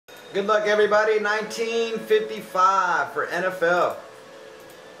Good luck, everybody. 1955 for NFL.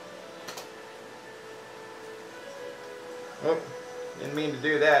 Oh, didn't mean to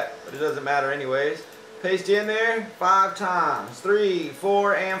do that, but it doesn't matter anyways. Paste you in there 5 times. 3,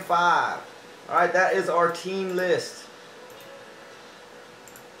 4, and 5. Alright, that is our team list.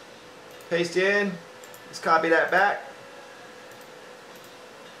 Paste you in. Let's copy that back.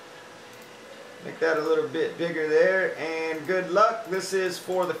 Make that a little bit bigger there. And good luck. This is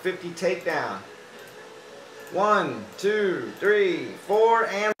for the 50 takedown. 1, 2, 3, 4,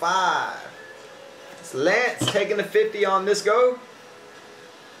 and 5. It's Lance taking the 50 on this go.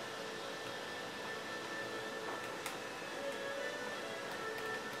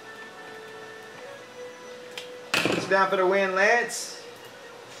 It's down for the win, Lance.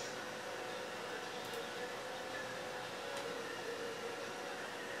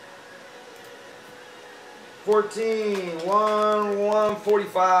 $14,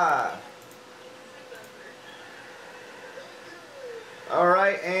 145.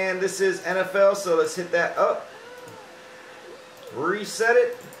 Alright, and this is NFL, so let's hit that up. Reset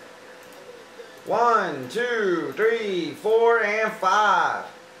it. 1, 2, 3, 4, and 5.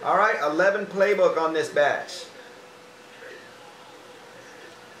 Alright, 11 playbook on this batch.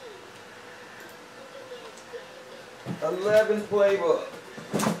 $11 playbook.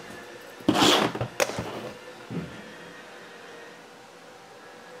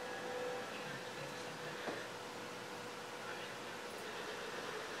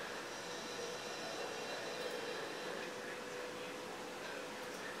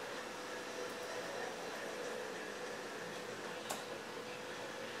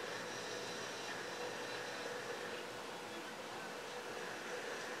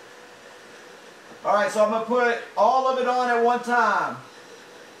 Alright, so I'm going to put all of it on at one time.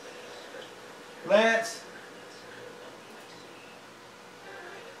 Lance.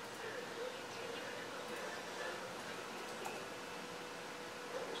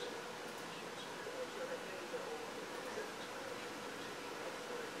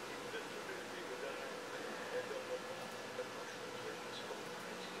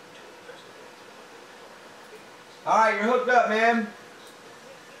 Alright, you're hooked up, man.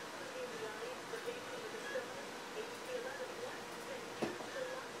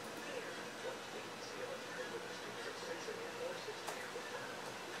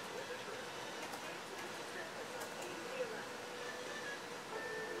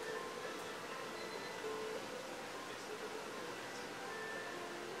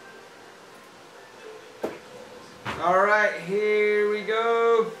 Alright, here we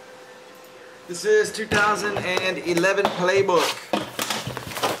go. This is 2011 playbook.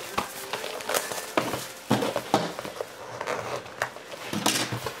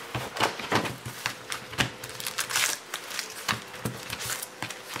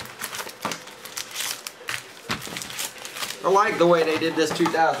 I like the way they did this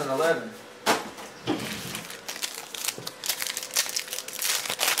 2011.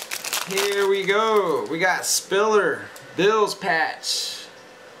 Here we go. We got Spiller, Bills patch.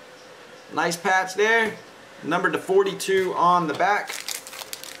 Nice patch there. Numbered to 42 on the back.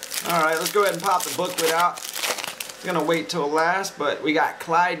 Alright, let's go ahead and pop the booklet out. I'm going to wait till last, but we got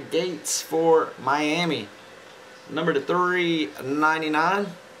Clyde Gates for Miami. Numbered to 399.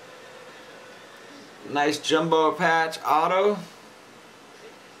 Nice jumbo patch auto.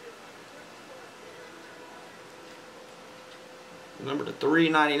 Number to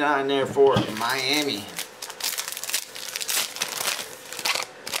 399 there for Miami.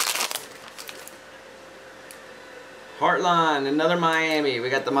 Heartline, another Miami.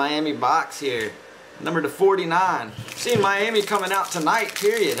 We got the Miami box here. Number to 49. Seeing Miami coming out tonight,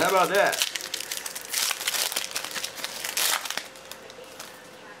 period. How about that?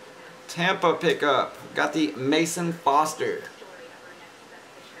 Tampa pickup. Got the Mason Foster.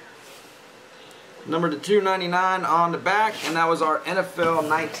 Number to 299 on the back, and that was our NFL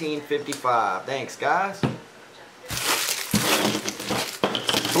 1955. Thanks, guys.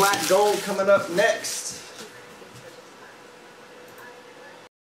 Black gold coming up next.